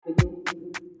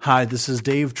Hi, this is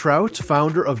Dave Trout,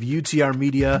 founder of UTR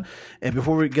Media. And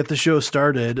before we get the show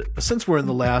started, since we're in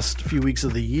the last few weeks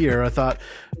of the year, I thought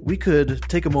we could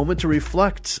take a moment to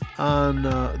reflect on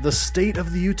the state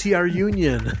of the UTR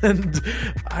Union. And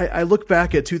I look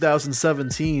back at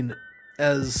 2017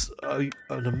 as an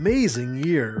amazing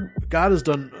year. God has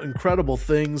done incredible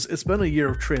things. It's been a year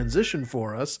of transition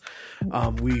for us.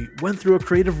 We went through a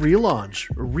creative relaunch,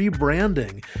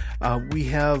 rebranding. We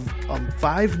have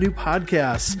 5 new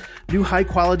podcasts, new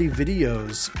high-quality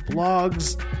videos,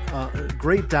 blogs,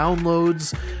 great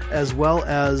downloads, as well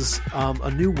as a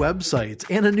new website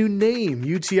and a new name,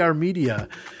 UTR Media.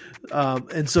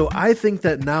 And so I think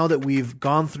that now that we've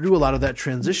gone through a lot of that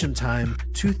transition time,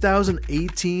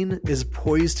 2018 is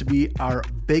poised to be our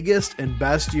biggest and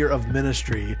best year of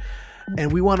ministry.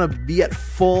 And we want to be at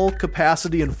full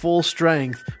capacity and full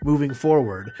strength moving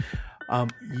forward.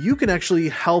 You can actually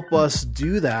help us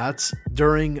do that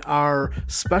during our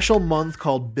special month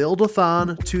called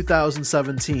Build-a-thon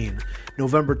 2017.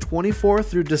 November 24th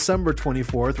through December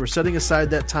 24th, we're setting aside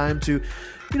that time to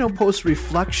post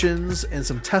reflections and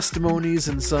some testimonies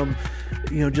and some,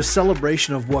 just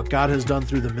celebration of what God has done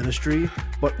through the ministry,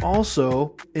 but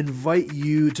also invite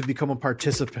you to become a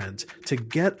participant, to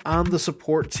get on the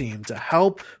support team, to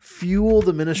help fuel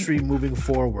the ministry moving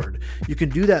forward. You can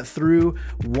do that through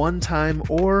one-time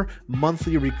or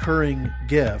monthly recurring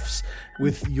gifts.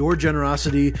 With your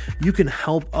generosity, you can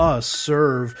help us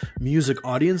serve music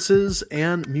audiences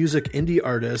and music indie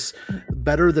artists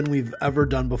better than we've ever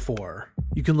done before.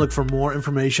 You can look for more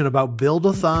information about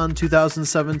Build-a-thon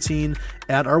 2017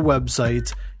 at our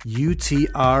website,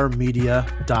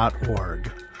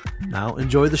 utrmedia.org. Now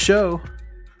enjoy the show.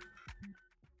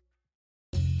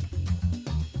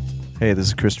 Hey, this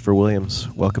is Christopher Williams.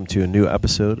 Welcome to a new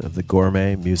episode of the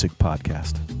Gourmet Music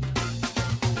Podcast.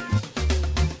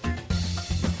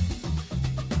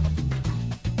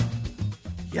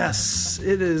 Yes,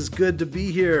 it is good to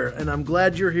be here, and I'm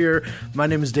glad you're here. My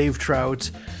name is Dave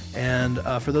Trout, and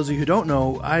for those of you who don't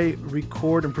know, I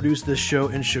record and produce this show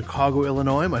in Chicago,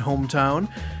 Illinois, my hometown.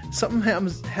 Something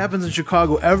happens in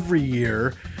Chicago every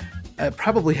year. It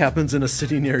probably happens in a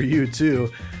city near you,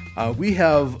 too. We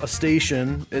have a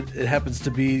station. It happens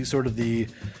to be sort of the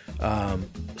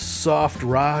soft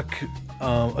rock,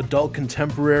 adult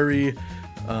contemporary,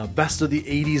 best of the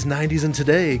 80s, 90s, and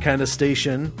today kind of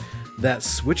station that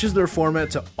switches their format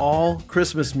to all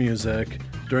Christmas music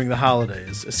during the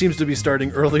holidays. It seems to be starting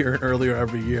earlier and earlier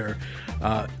every year.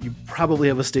 You probably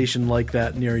have a station like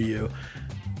that near you.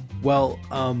 Well,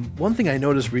 one thing I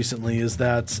noticed recently is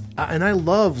that, and I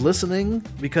love listening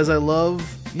because I love,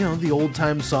 the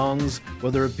old-time songs,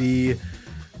 whether it be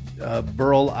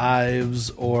Burl Ives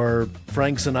or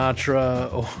Frank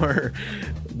Sinatra or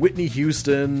Whitney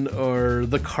Houston or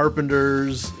The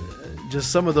Carpenters,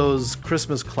 just some of those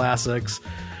Christmas classics.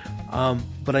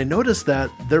 But I noticed that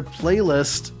their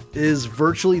playlist is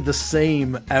virtually the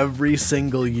same every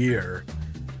single year.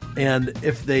 And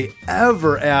if they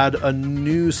ever add a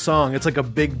new song, it's like a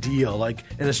big deal. And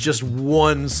it's just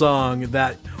one song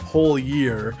that whole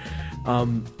year.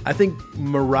 I think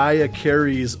Mariah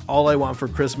Carey's All I Want for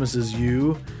Christmas Is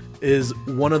You is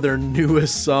one of their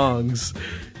newest songs.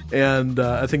 And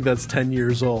I think that's 10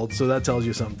 years old. So that tells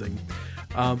you something.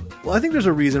 Well, I think there's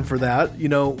a reason for that.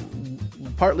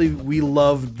 Partly we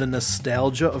love the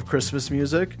nostalgia of Christmas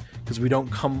music because we don't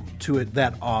come to it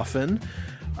that often.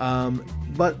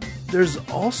 But there's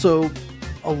also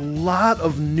a lot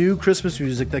of new Christmas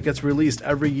music that gets released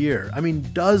every year. I mean,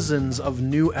 dozens of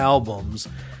new albums.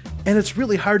 And it's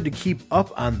really hard to keep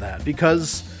up on that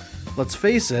because, let's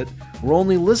face it, we're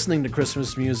only listening to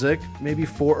Christmas music maybe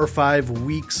 4 or 5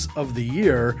 weeks of the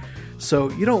year.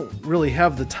 So you don't really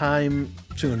have the time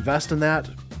to invest in that.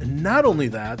 And not only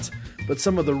that, but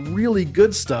some of the really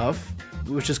good stuff,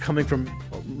 which is coming from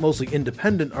mostly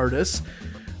independent artists,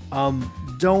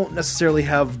 don't necessarily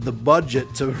have the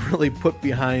budget to really put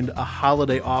behind a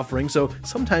holiday offering. So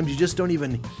sometimes you just don't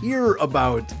even hear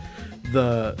about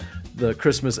the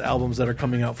Christmas albums that are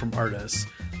coming out from artists.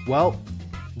 Well,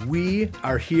 we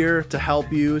are here to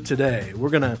help you today. We're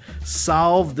going to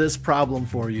solve this problem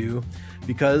for you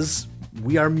because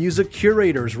we are music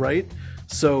curators, right?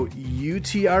 So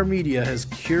UTR Media has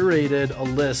curated a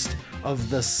list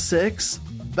of the 6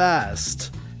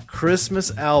 best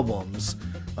Christmas albums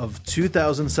of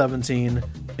 2017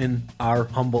 in our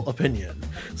humble opinion.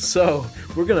 So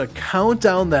we're going to count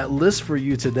down that list for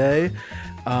you today.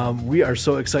 We are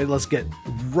so excited. Let's get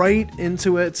right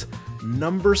into it.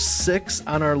 Number 6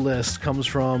 on our list comes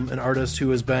from an artist who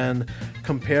has been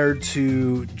compared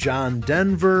to John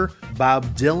Denver, Bob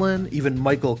Dylan, even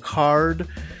Michael Card.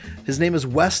 His name is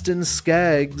Weston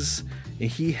Skaggs.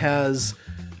 He has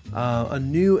a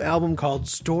new album called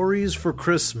Stories for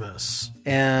Christmas.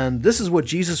 And this is what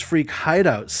Jesus Freak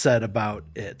Hideout said about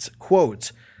it.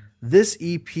 Quote, "This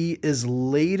EP is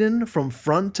laden from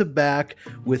front to back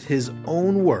with his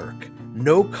own work.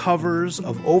 No covers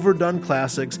of overdone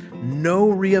classics, no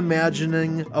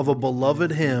reimagining of a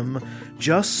beloved hymn,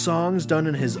 just songs done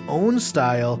in his own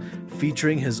style,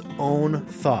 featuring his own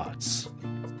thoughts."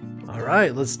 All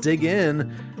right, let's dig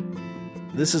in.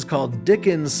 This is called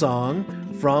Dickens Song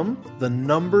from the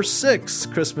number 6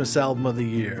 Christmas album of the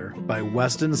year by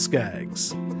Weston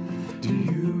Skaggs. Do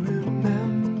you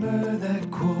remember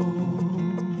that quote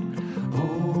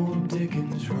old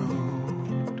Dickens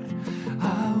wrote?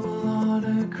 I will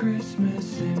honor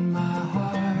Christmas in my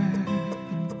heart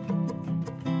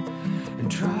and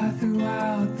try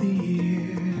throughout the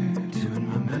year to in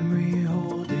my memory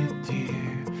hold it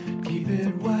dear. Keep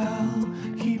it well,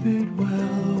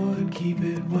 Lord, keep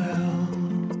it well.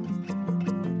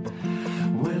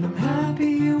 When I'm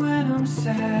happy, when I'm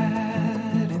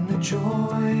sad, in the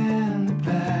joy and the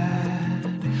bad,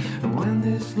 and when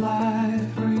this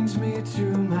life brings me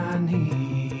to my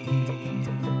knees,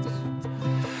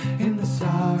 in the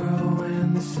sorrow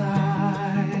and the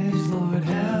sighs, Lord,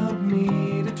 help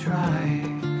me to try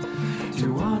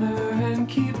to honor and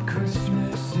keep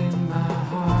Christmas in my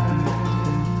heart.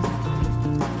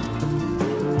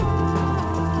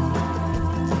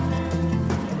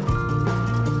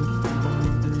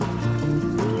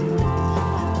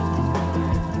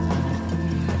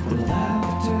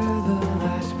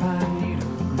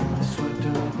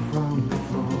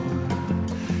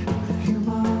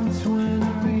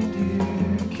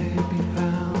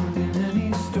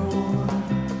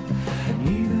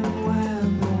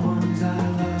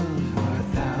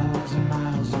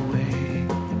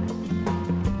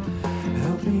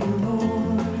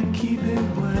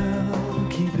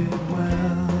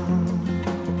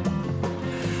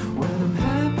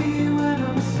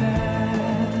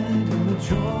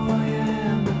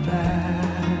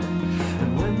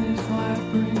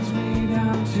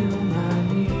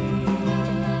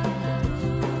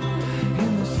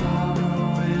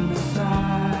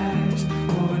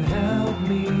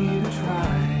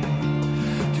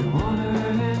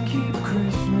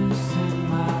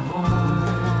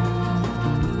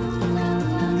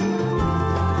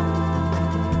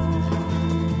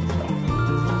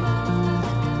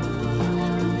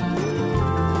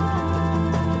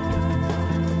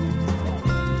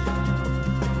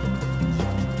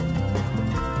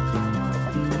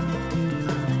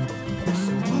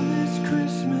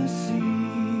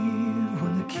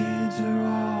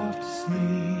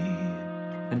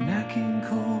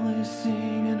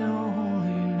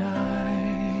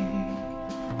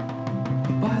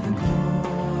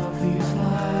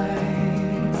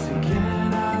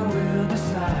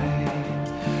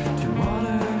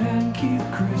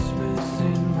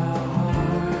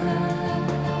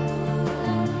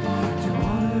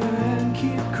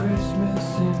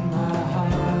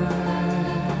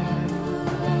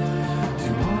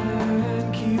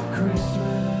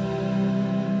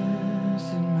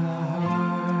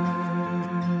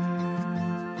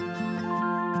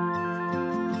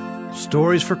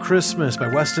 Stories for Christmas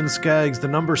by Weston Skaggs, the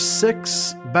number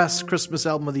 6 best Christmas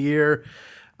album of the year.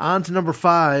 On to number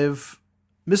 5,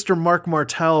 Mr. Mark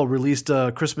Martell released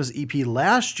a Christmas EP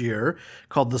last year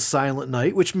called The Silent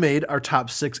Night, which made our top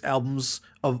 6 albums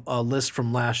of a list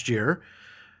from last year.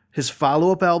 His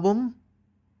follow-up album,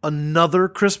 another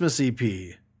Christmas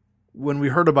EP. When we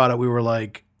heard about it, we were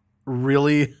like,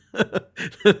 really?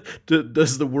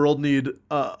 Does the world need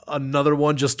another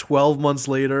one just 12 months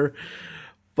later?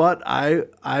 But I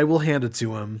will hand it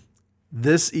to him.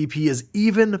 This EP is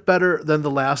even better than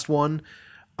the last one.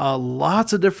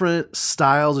 Lots of different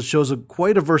styles. It shows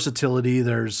quite a versatility.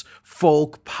 There's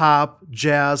folk, pop,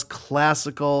 jazz,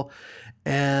 classical.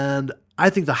 And I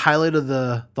think the highlight of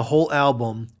the whole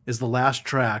album is the last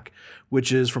track,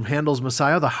 which is from Handel's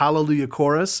Messiah, the Hallelujah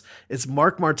Chorus. It's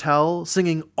Mark Martell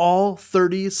singing all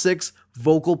 36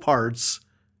 vocal parts.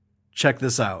 Check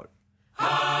this out.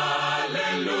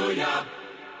 Hallelujah.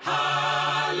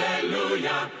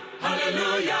 Hallelujah,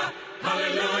 hallelujah,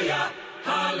 hallelujah,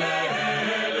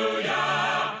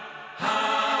 hallelujah,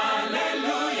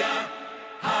 hallelujah,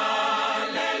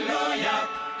 hallelujah,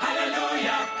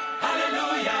 hallelujah,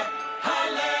 hallelujah,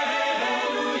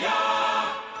 hallelujah.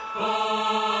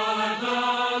 For the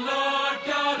Lord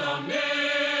God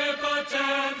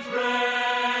omnipotent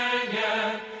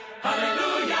reigneth.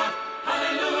 Hallelujah,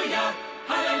 hallelujah,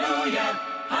 hallelujah,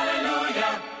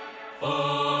 hallelujah.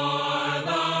 For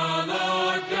the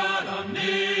Lord God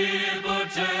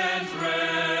omnipotent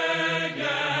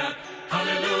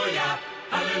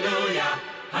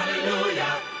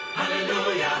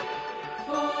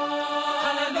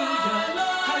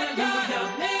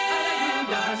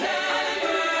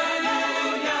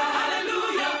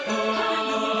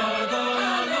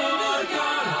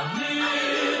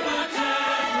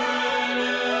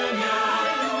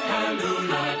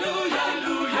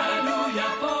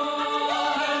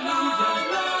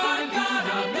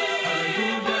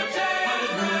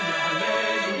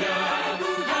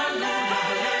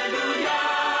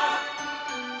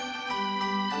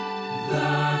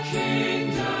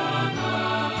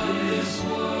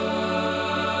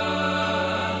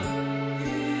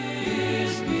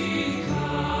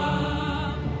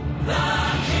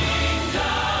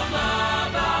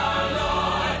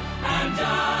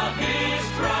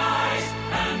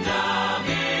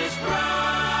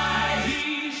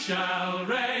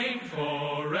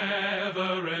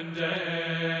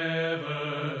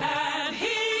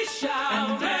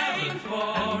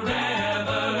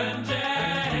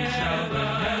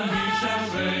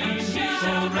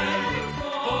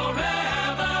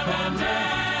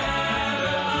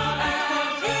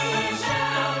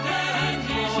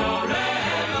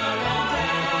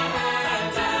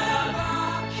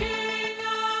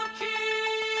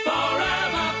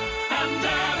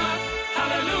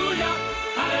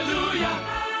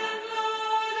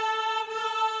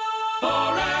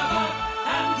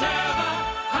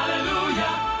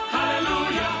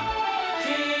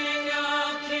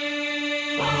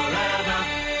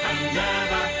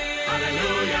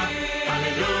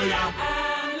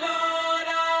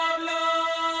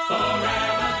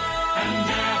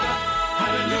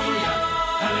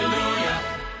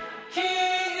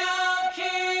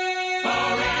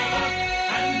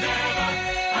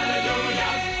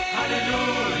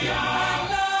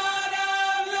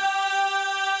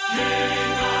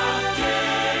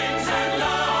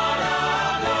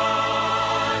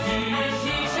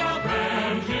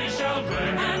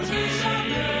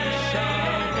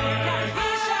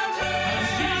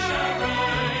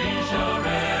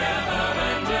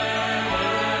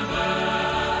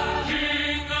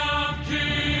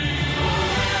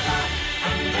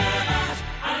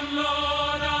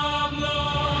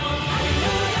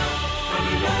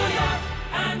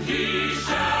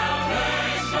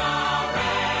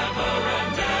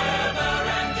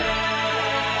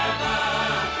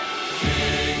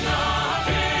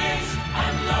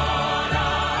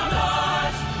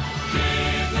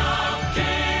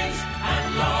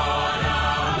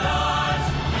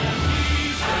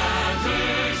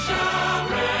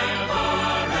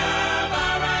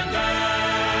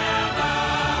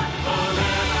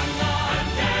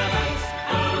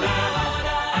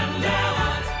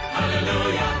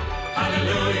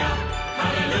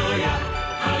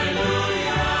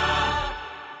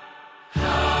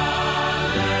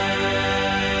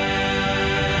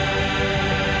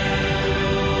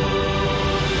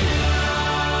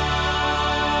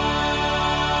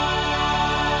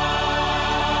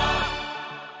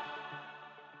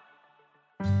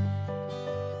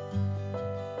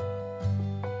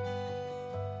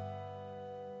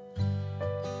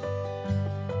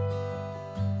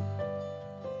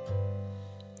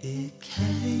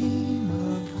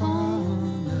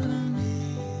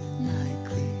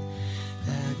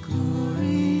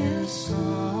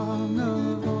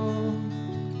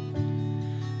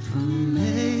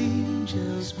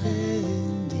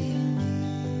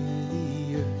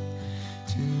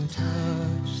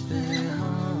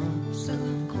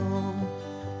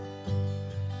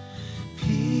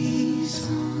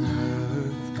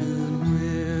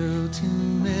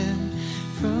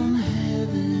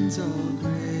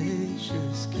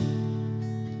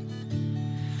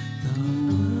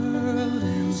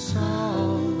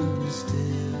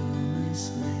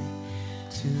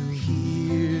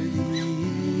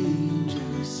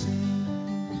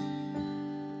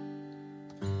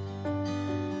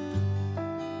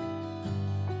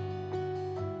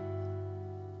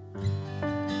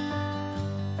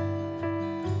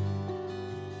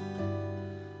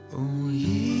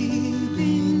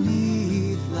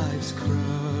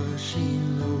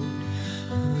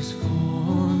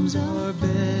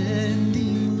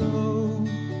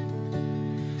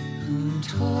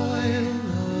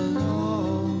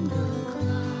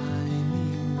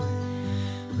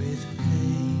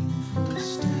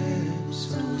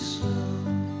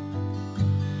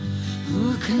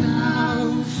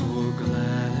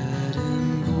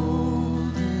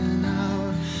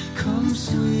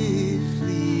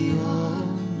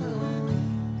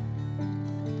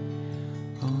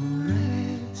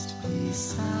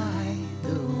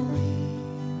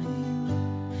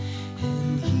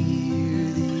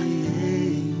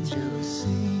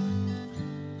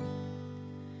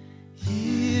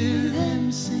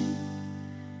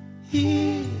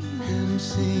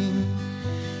sing,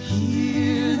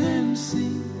 hear them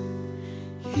sing,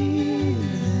 hear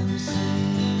them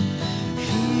sing.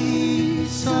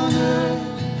 Peace on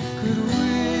earth,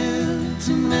 goodwill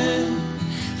to men,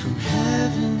 from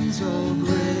heaven's all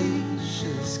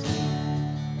gracious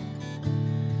King.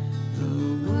 The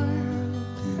world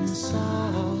in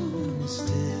solemn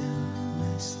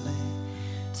stillness lay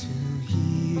to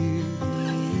hear the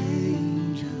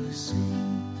angels sing.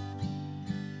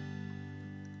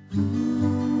 Ooh,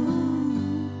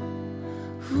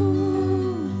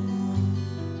 ooh,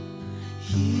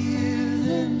 hear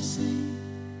them sing,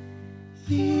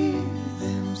 hear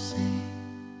them sing.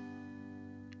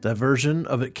 That version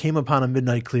of It Came Upon a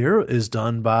Midnight Clear is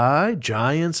done by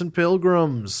Giants and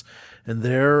Pilgrims. And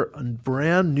their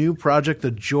brand new project,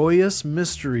 The Joyous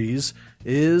Mysteries,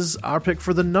 is our pick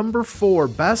for the number 4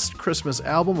 best Christmas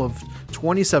album of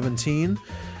 2017.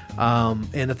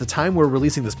 And at the time we're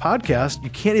releasing this podcast, you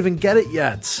can't even get it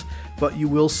yet, but you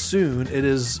will soon. It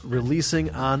is releasing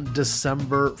on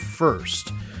December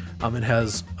 1st. It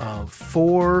has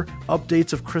 4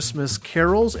 updates of Christmas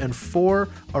carols and 4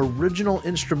 original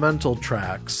instrumental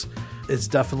tracks. It's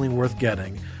definitely worth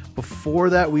getting. Before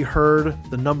that, we heard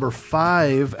the number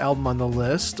 5 album on the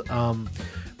list,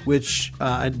 which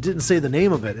I didn't say the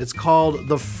name of it. It's called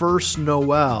The First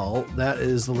Noel. That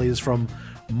is the latest from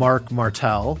Mark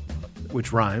Martel,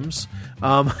 which rhymes.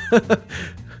 And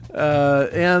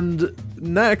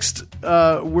next,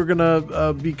 we're going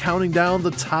to be counting down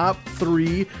the top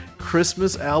 3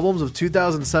 Christmas albums of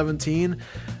 2017.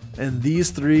 And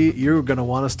these 3 you're going to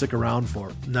want to stick around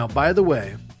for. Now, by the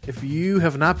way, if you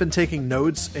have not been taking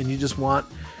notes and you just want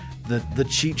the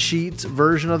cheat sheet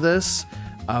version of this,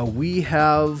 we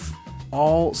have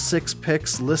all 6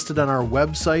 picks listed on our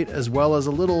website, as well as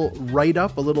a little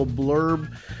write-up, a little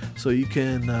blurb, so you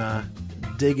can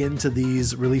dig into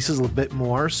these releases a little bit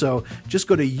more. So just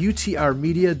go to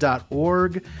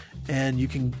utrmedia.org and you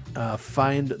can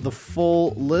find the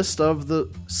full list of the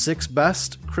 6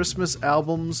 best Christmas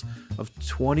albums of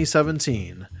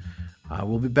 2017.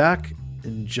 We'll be back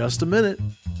in just a minute.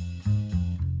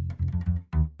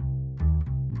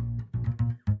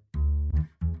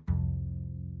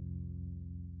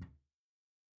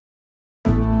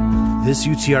 This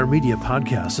UTR Media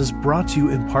podcast is brought to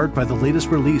you in part by the latest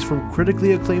release from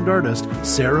critically acclaimed artist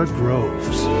Sarah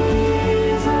Groves.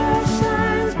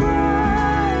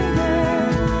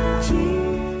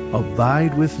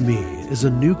 Abide With Me is a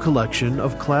new collection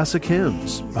of classic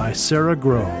hymns by Sarah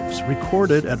Groves,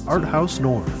 recorded at Art House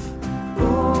North.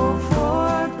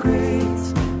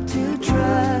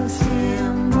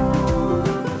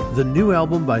 The new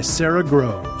album by Sarah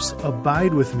Groves,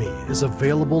 Abide With Me, is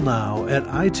available now at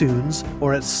iTunes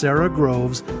or at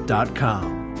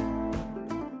sarahgroves.com.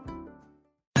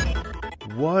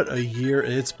 What a year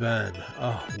it's been.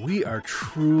 We are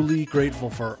truly grateful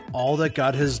for all that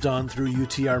God has done through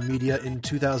UTR Media in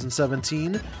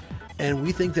 2017. And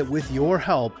we think that with your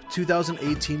help,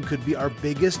 2018 could be our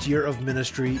biggest year of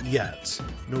ministry yet.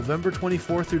 November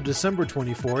 24th through December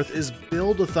 24th is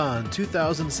Build-a-thon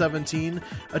 2017,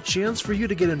 a chance for you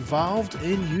to get involved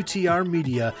in UTR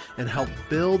Media and help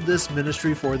build this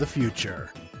ministry for the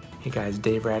future. Hey guys,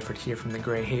 Dave Radford here from the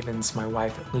Grey Havens. My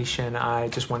wife Alicia and I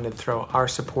just wanted to throw our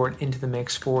support into the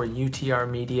mix for UTR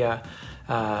Media.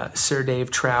 Sir Dave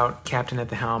Trout, captain at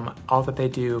the helm, all that they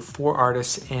do for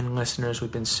artists and listeners. We've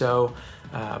been so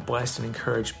blessed and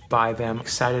encouraged by them.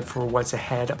 Excited for what's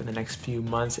ahead in the next few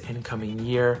months and coming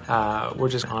year. We're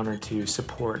just honored to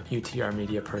support UTR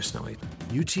Media personally.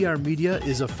 UTR Media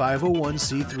is a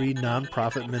 501c3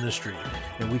 nonprofit ministry,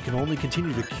 and we can only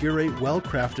continue to curate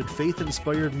well-crafted,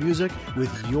 faith-inspired music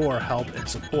with your help and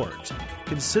support.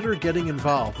 Consider getting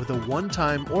involved with a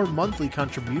one-time or monthly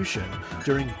contribution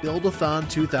during Build-a-thon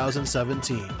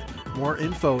 2017. More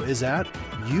info is at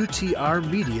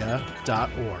utrmedia.org.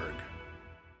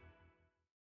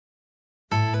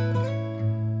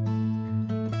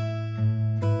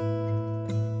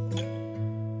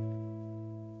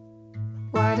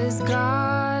 Why does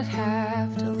God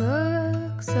have to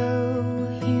look so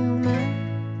human?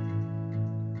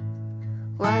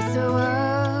 Why so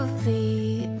of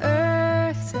the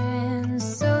earth and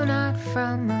so not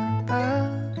from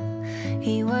above?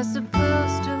 He was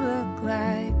supposed to look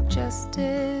like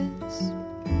justice,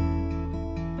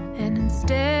 and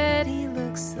instead he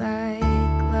looks like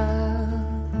love.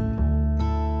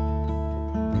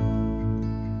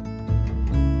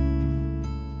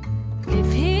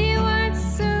 If he weren't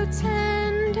so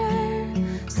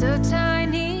tender, so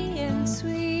tiny and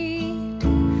sweet,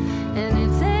 and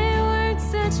if there weren't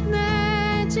such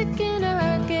magic in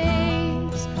our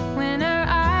gaze when our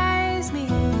eyes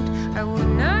meet, I would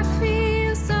not feel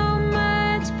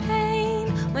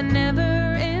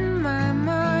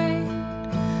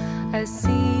I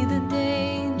see the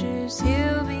dangers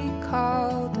he'll be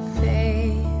called to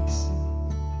face.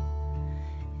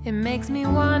 It makes me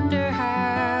wonder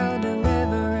how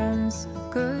deliverance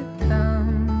could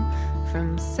come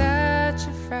from such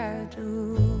a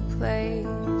fragile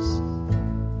place.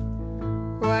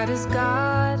 Why does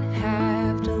God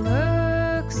have to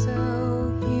look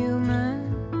so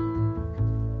human?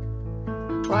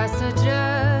 Why so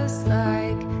just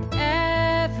like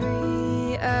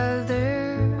every other?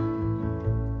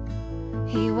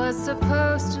 He was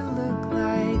supposed to look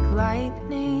like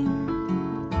lightning.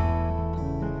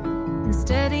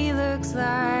 Instead he looks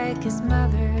like his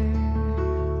mother.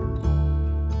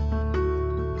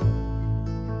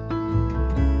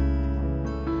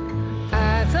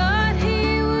 I thought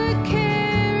he would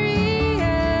carry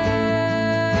us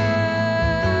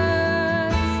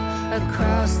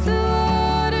across the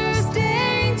waters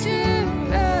dangerous.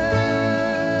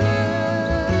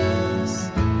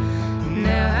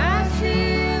 Now I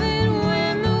feel it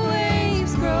when the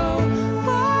waves grow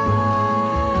wild.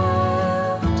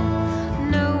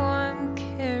 No one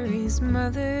carries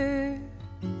mother.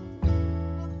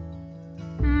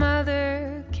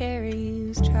 Mother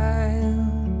carries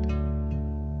child.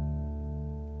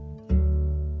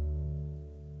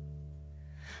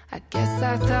 I guess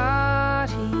I thought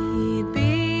he'd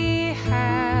be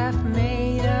half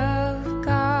made of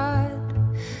God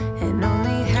and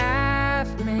only half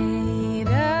made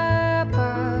up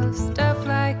of stuff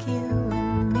like you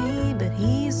and me, but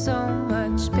he's so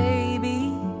much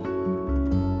baby.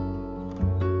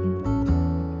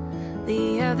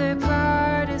 The other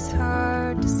part is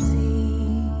hard to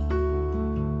see.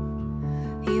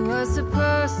 He was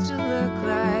supposed to look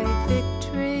like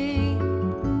victory,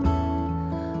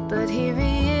 but here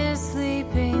he is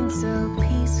sleeping so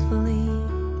peacefully.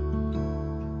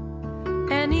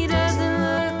 And he doesn't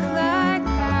look like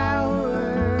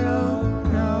power, oh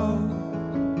no.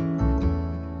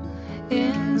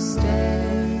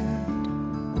 Instead,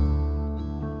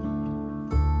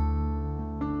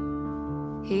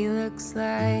 he looks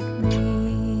like me.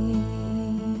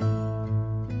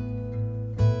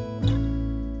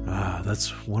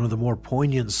 That's one of the more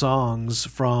poignant songs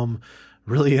from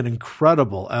really an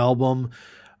incredible album.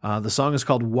 The song is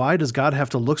called Why Does God Have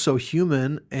to Look So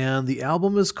Human? And the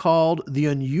album is called The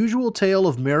Unusual Tale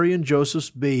of Mary and Joseph's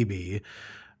Baby.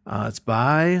 It's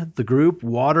by the group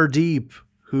Waterdeep,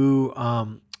 who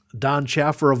Don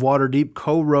Chaffer of Waterdeep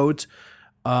co-wrote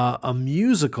a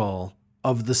musical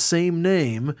of the same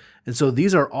name. And so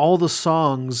these are all the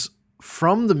songs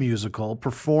from the musical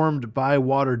performed by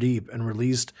Waterdeep and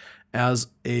released as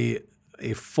a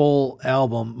full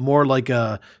album, more like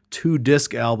a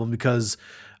 2-disc album, because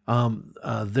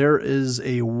there is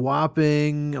a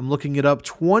whopping, I'm looking it up,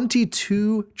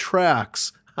 22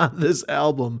 tracks on this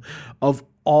album of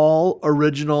all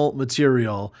original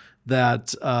material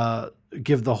that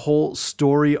give the whole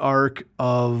story arc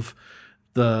of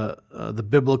the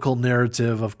biblical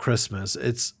narrative of Christmas.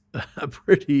 It's a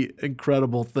pretty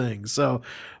incredible thing. So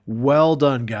well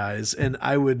done, guys. And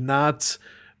I would not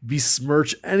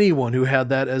besmirch anyone who had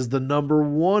that as the number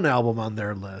one album on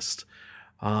their list.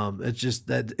 It's just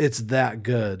that it's that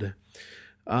good.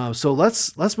 So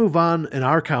let's move on in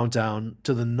our countdown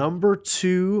to the number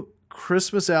 2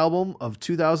 Christmas album of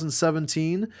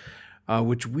 2017,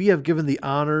 which we have given the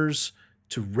honors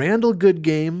to Randall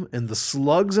Goodgame and the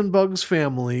Slugs and Bugs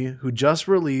family, who just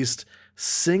released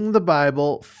Sing the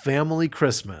Bible Family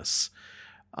Christmas.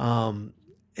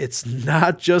 It's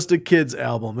not just a kid's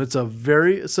album. It's a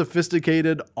very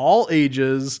sophisticated, all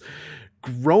ages,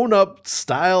 grown-up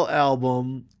style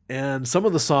album, and some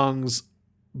of the songs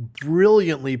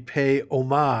brilliantly pay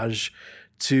homage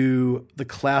to the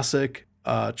classic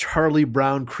Charlie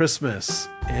Brown Christmas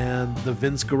and the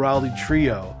Vince Guaraldi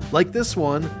Trio. Like this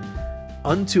one,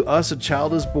 Unto Us a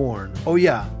Child is Born. Oh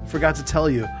yeah, forgot to tell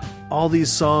you, all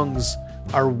these songs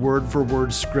are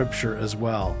word-for-word scripture as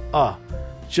well.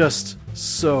 Just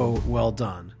so well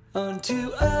done.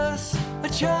 Unto us a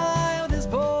child is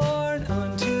born,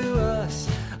 unto us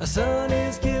a son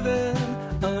is given,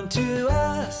 unto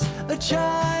us a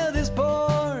child is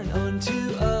born,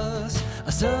 unto us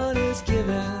a son is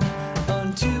given,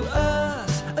 unto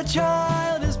us a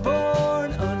child is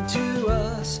born, unto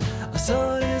us a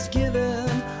son is given,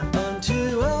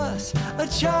 unto us a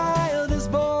child is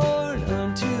born,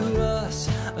 unto us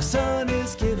a son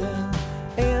is given,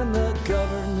 and the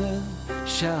government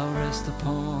shall rest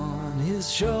upon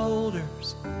his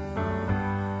shoulders,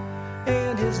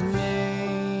 and his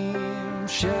name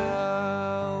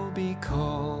shall be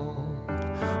called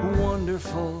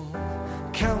Wonderful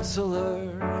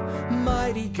Counselor,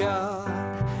 Mighty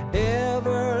God,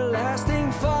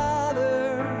 Everlasting Father,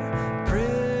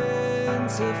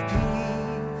 of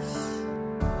Peace,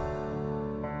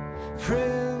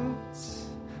 Prince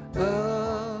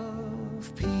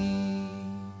of Peace.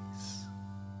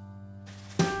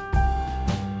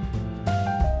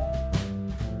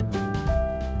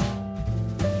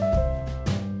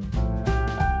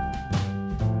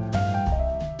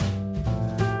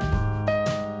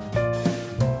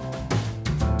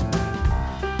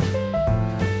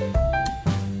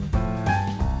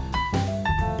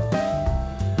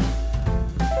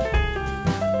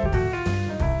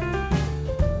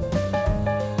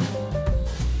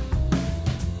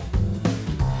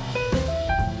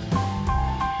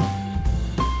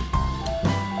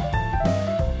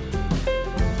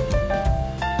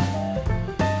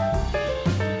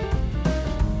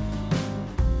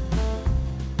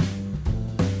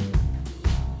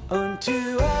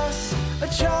 Unto us a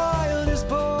child is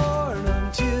born,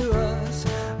 unto us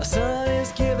a son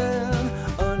is given,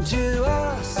 unto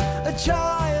us a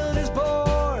child is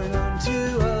born,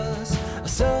 unto us a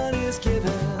son is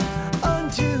given,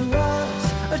 unto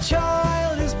us a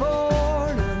child is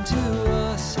born, unto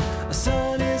us a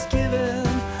son is given,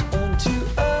 unto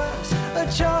us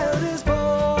a child is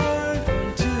born,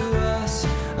 unto us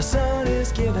a son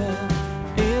is given,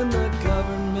 and the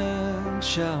government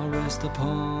shall rest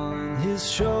upon his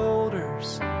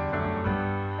shoulders,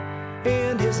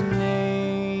 and his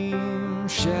name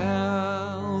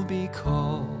shall be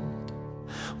called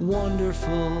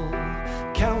Wonderful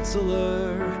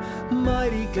Counselor,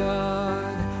 Mighty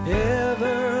God,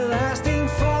 Everlasting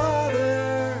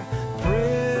Father,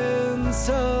 Prince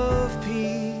of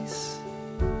Peace,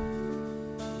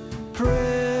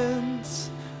 Prince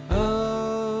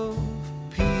of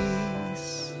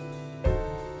Peace,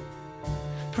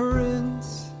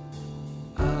 Prince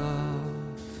of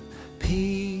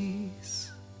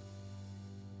Peace.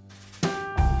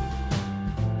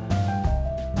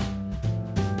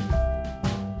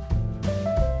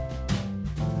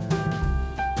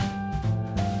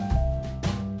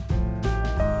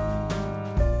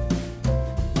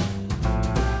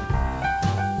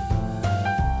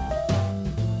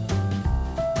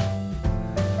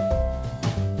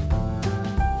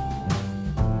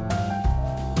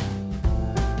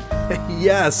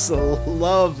 Yes,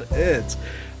 love it.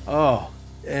 Oh,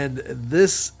 and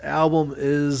this album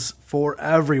is for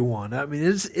everyone. I mean,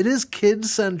 it is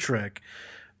kid-centric,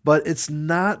 but it's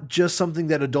not just something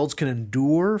that adults can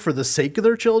endure for the sake of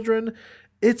their children.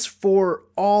 It's for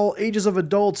all ages of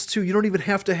adults, too. You don't even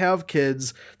have to have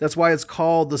kids. That's why it's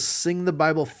called the Sing the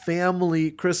Bible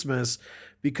Family Christmas,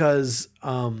 because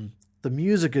the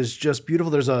music is just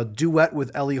beautiful. There's a duet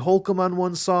with Ellie Holcomb on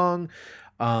one song.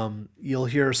 You'll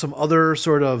hear some other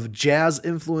sort of jazz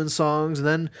influenced songs,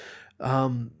 and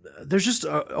then there's just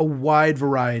a wide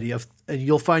variety of, and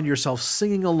you'll find yourself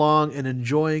singing along and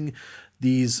enjoying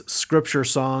these scripture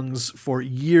songs for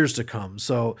years to come.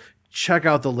 So check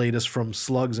out the latest from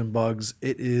Slugs and Bugs.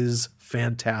 It is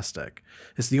fantastic.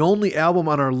 It's the only album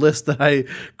on our list that I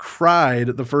cried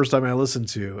the first time I listened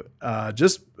to,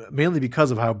 just mainly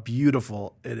because of how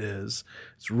beautiful it is.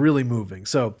 It's really moving.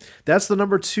 So that's the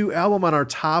number 2 album on our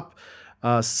top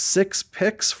 6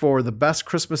 picks for the best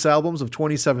Christmas albums of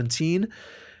 2017.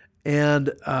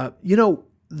 And,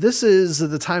 this is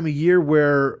the time of year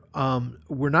where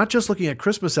we're not just looking at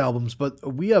Christmas albums,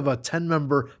 but we have a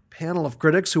 10-member panel of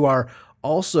critics who are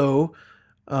also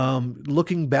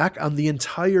looking back on the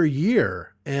entire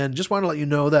year. And just want to let you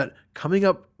know that coming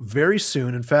up very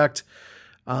soon, in fact,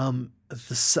 I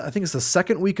think it's the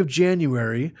second week of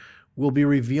January, we'll be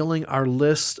revealing our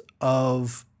list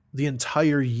of the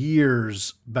entire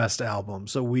year's best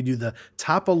albums. So we do the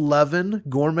top 11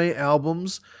 gourmet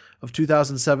albums of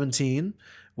 2017.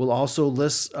 We'll also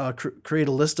create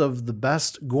a list of the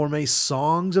best gourmet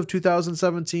songs of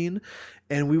 2017,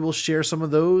 and we will share some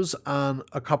of those on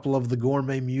a couple of the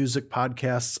gourmet music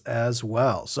podcasts as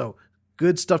well. So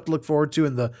good stuff to look forward to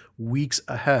in the weeks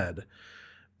ahead.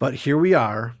 But here we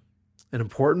are, an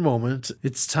important moment.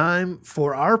 It's time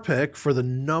for our pick for the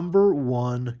number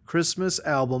 1 Christmas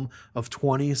album of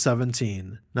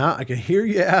 2017. Now, I can hear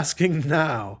you asking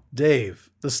now, Dave,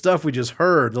 the stuff we just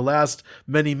heard the last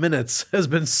many minutes has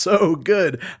been so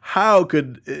good. How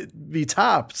could it be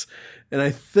topped? And I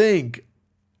think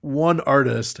one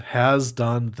artist has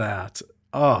done that.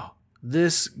 Oh,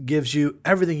 this gives you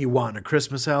everything you want in a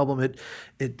Christmas album.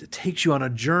 It takes you on a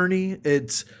journey.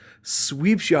 It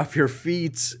sweeps you off your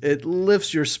feet. It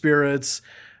lifts your spirits.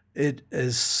 It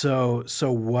is so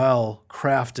well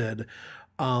crafted.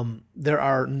 There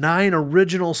are 9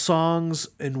 original songs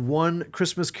in one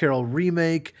Christmas Carol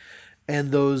remake,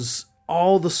 and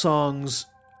all the songs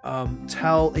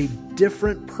tell a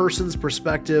different person's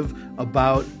perspective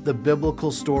about the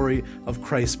biblical story of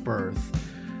Christ's birth.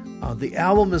 The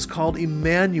album is called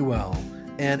Emmanuel,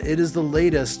 and it is the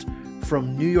latest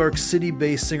from New York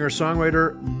City-based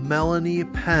singer-songwriter Melanie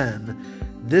Penn.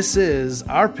 This is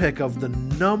our pick of the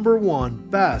number one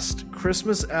best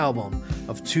Christmas album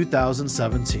of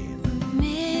 2017.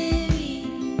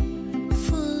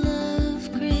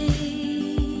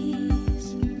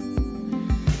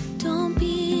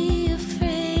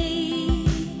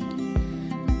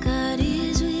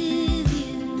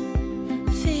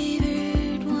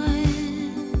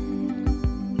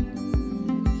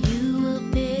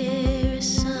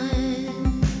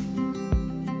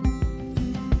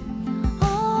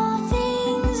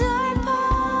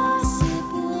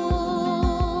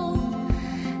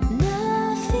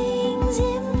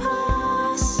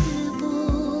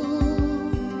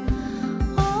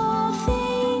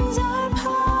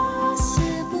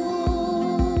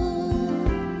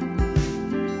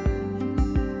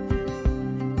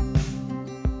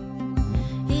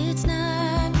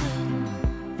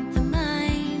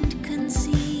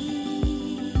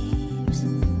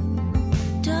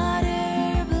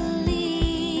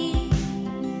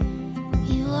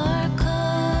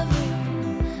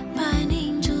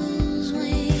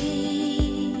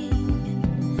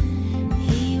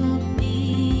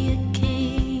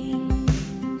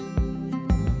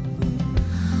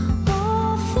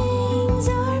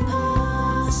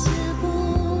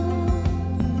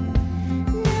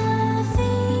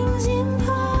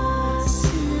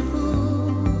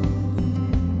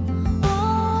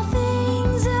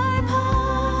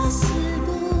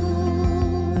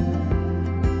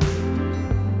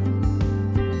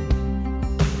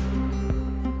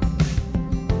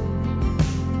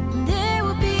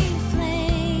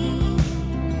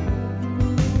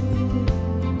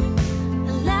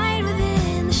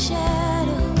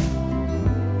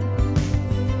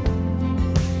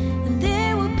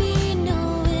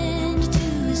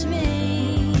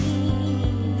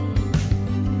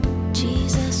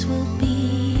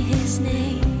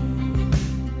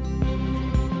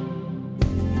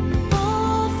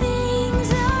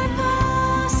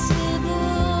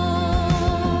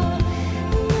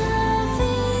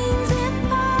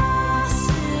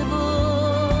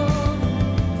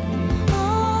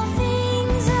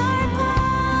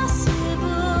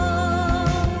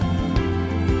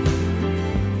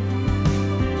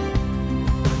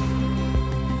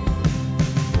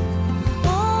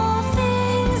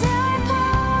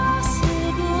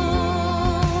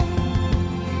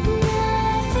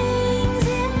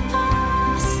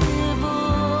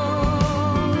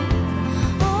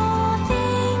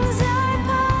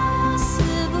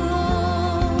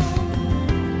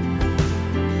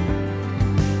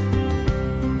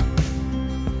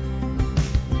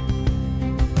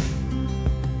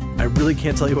 Really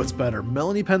can't tell you what's better,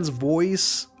 Melanie Penn's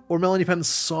voice or Melanie Penn's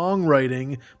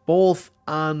songwriting, both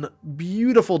on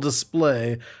beautiful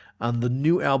display on the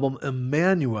new album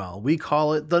Emmanuel. We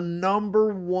call it the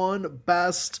number one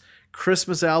best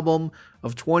Christmas album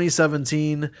of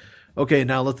 2017. Okay,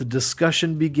 now let the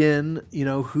discussion begin. You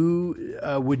know, who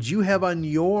would you have on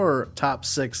your top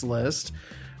 6 list?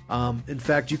 In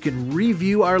fact, you can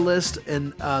review our list,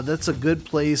 and that's a good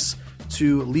place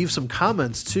to leave some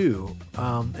comments too.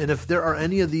 And if there are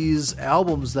any of these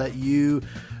albums that you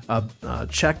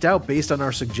checked out based on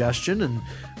our suggestion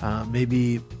and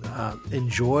maybe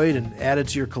enjoyed and added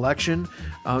to your collection,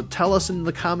 tell us in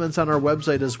the comments on our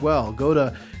website as well. Go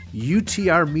to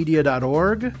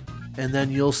utrmedia.org, and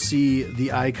then you'll see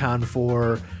the icon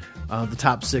for the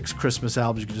top 6 Christmas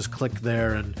albums. You can just click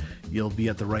there and you'll be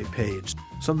at the right page.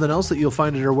 Something else that you'll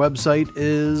find at our website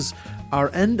is our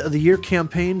end of the year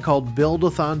campaign called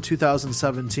Build-a-thon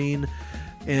 2017.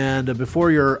 And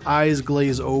before your eyes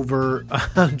glaze over,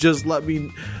 just let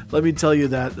me tell you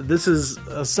that this is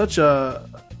such a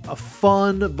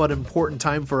fun but important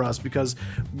time for us, because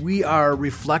we are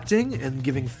reflecting and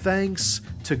giving thanks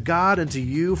to God and to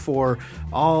you for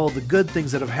all the good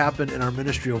things that have happened in our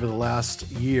ministry over the last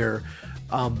year.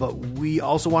 But we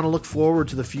also want to look forward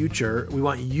to the future. We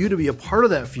want you to be a part of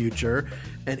that future,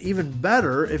 and even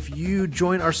better if you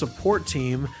join our support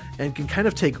team and can kind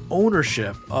of take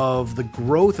ownership of the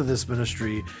growth of this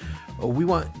ministry. We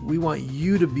want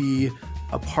you to be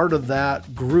a part of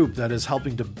that group that is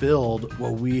helping to build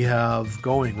what we have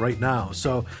going right now.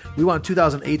 So we want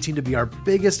 2018 to be our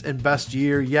biggest and best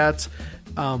year yet,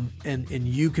 and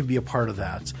you can be a part of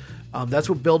that. That's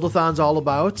what Build-a-thon's all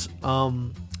about.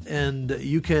 And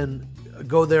you can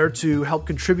go there to help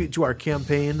contribute to our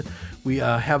campaign. We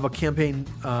have a campaign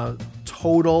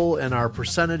total and our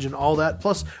percentage and all that,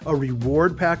 plus a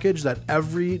reward package that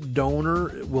every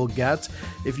donor will get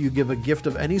if you give a gift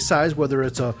of any size, whether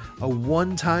it's a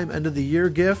one-time end-of-the-year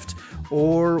gift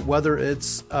or whether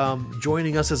it's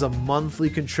joining us as a monthly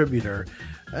contributor.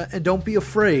 And don't be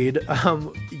afraid.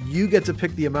 You get to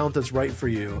pick the amount that's right for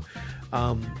you.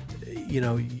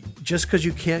 Just because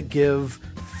you can't give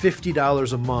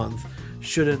 $50 a month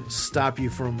shouldn't stop you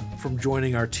from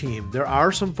joining our team. There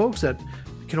are some folks that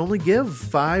can only give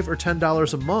 $5 or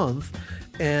 $10 a month,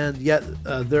 and yet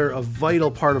they're a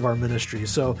vital part of our ministry.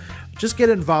 So just get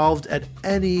involved at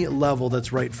any level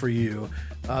that's right for you.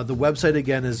 The website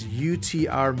again is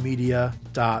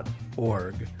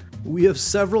utrmedia.org. We have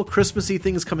several Christmassy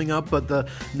things coming up, but the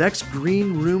next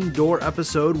Green Room Door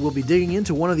episode will be digging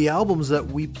into one of the albums that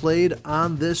we played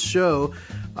on this show.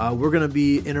 We're going to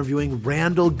be interviewing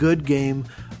Randall Goodgame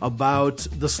about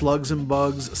the Slugs and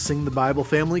Bugs Sing the Bible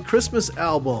Family Christmas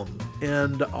album.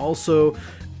 And also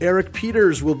Eric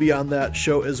Peters will be on that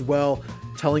show as well,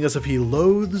 telling us if he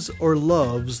loathes or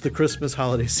loves the Christmas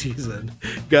holiday season.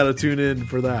 Gotta tune in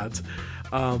for that.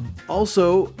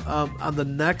 Also, on the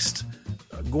next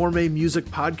Gourmet Music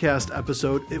Podcast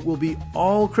episode, it will be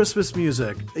all Christmas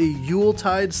music, a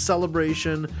Yuletide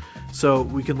celebration, so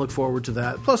we can look forward to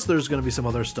that. Plus, there's going to be some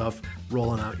other stuff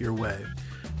rolling out your way.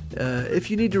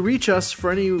 If you need to reach us for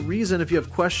any reason, if you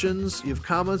have questions, you have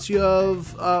comments, you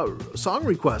have song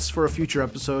requests for a future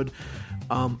episode,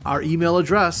 our email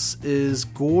address is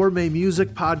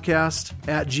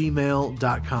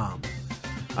gourmetmusicpodcast@gmail.com.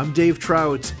 I'm Dave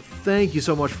Trout. Thank you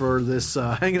so much for this,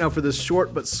 hanging out for this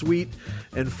short but sweet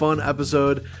and fun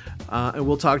episode. And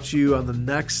we'll talk to you on the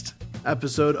next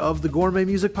episode of the Gourmet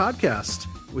Music Podcast,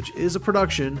 which is a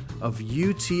production of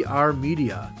UTR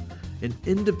Media, an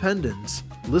independent,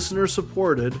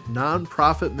 listener-supported,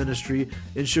 nonprofit ministry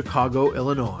in Chicago,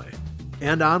 Illinois,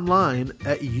 and online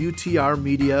at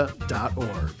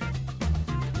utrmedia.org.